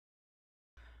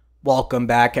Welcome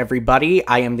back, everybody.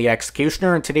 I am the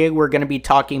Executioner, and today we're going to be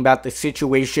talking about the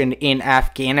situation in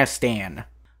Afghanistan.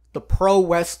 The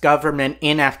pro-West government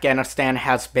in Afghanistan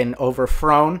has been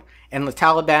overthrown, and the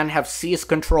Taliban have seized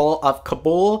control of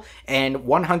Kabul and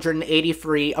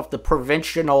 183 of the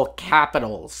provincial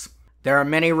capitals. There are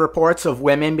many reports of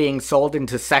women being sold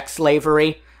into sex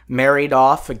slavery, married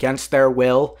off against their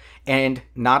will, and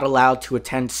not allowed to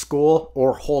attend school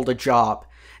or hold a job.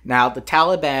 Now, the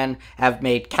Taliban have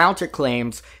made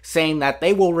counterclaims saying that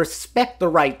they will respect the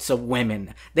rights of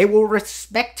women. They will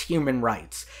respect human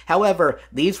rights. However,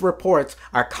 these reports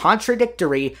are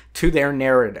contradictory to their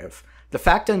narrative. The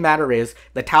fact of the matter is,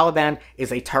 the Taliban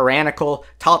is a tyrannical,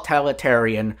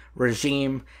 totalitarian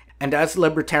regime, and as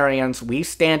libertarians, we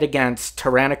stand against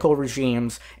tyrannical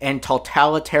regimes and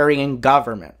totalitarian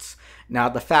governments. Now,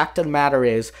 the fact of the matter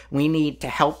is, we need to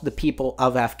help the people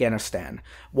of Afghanistan.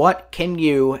 What can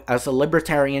you, as a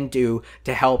libertarian, do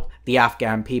to help the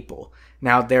Afghan people?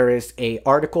 Now, there is an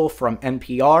article from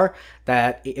NPR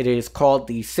that it is called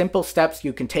The Simple Steps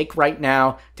You Can Take Right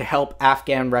Now to Help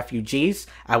Afghan Refugees.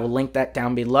 I will link that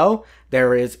down below.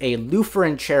 There is a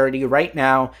Lutheran charity right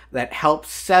now that helps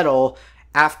settle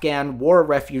Afghan war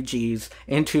refugees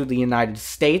into the United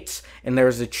States, and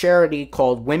there's a charity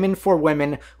called Women for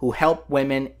Women who help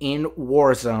women in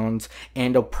war zones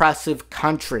and oppressive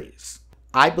countries.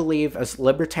 I believe as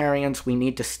libertarians we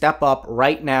need to step up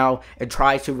right now and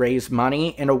try to raise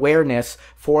money and awareness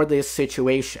for this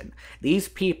situation. These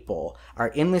people are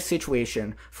in this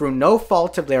situation through no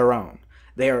fault of their own.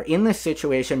 They are in this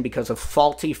situation because of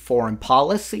faulty foreign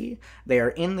policy. They are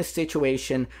in this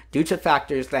situation due to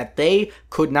factors that they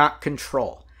could not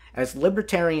control. As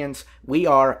libertarians, we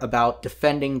are about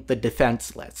defending the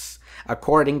defenseless,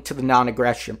 according to the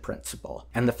non-aggression principle.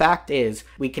 And the fact is,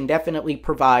 we can definitely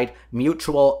provide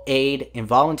mutual aid and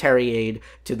voluntary aid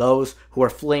to those who are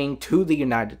fleeing to the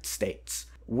United States.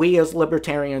 We as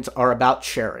libertarians are about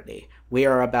charity. We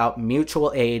are about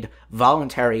mutual aid,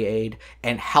 voluntary aid,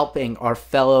 and helping our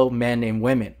fellow men and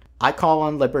women. I call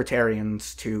on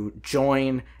libertarians to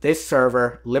join this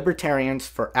server, Libertarians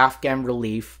for Afghan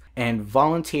Relief, and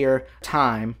volunteer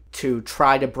time to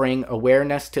try to bring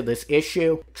awareness to this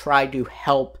issue, try to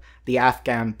help the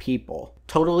Afghan people.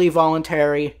 Totally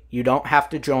voluntary, you don't have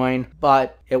to join,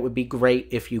 but it would be great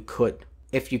if you could.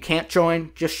 If you can't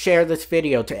join, just share this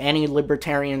video to any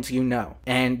libertarians you know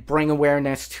and bring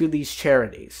awareness to these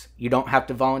charities. You don't have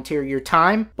to volunteer your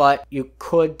time, but you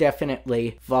could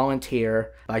definitely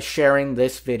volunteer by sharing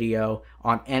this video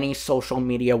on any social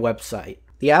media website.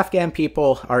 The Afghan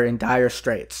people are in dire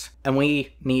straits, and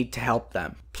we need to help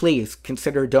them. Please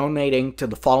consider donating to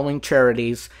the following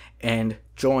charities and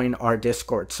join our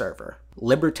Discord server.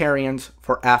 Libertarians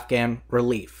for Afghan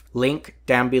Relief. Link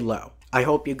down below. I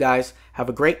hope you guys have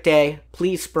a great day.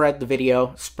 Please spread the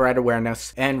video, spread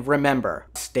awareness, and remember,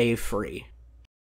 stay free.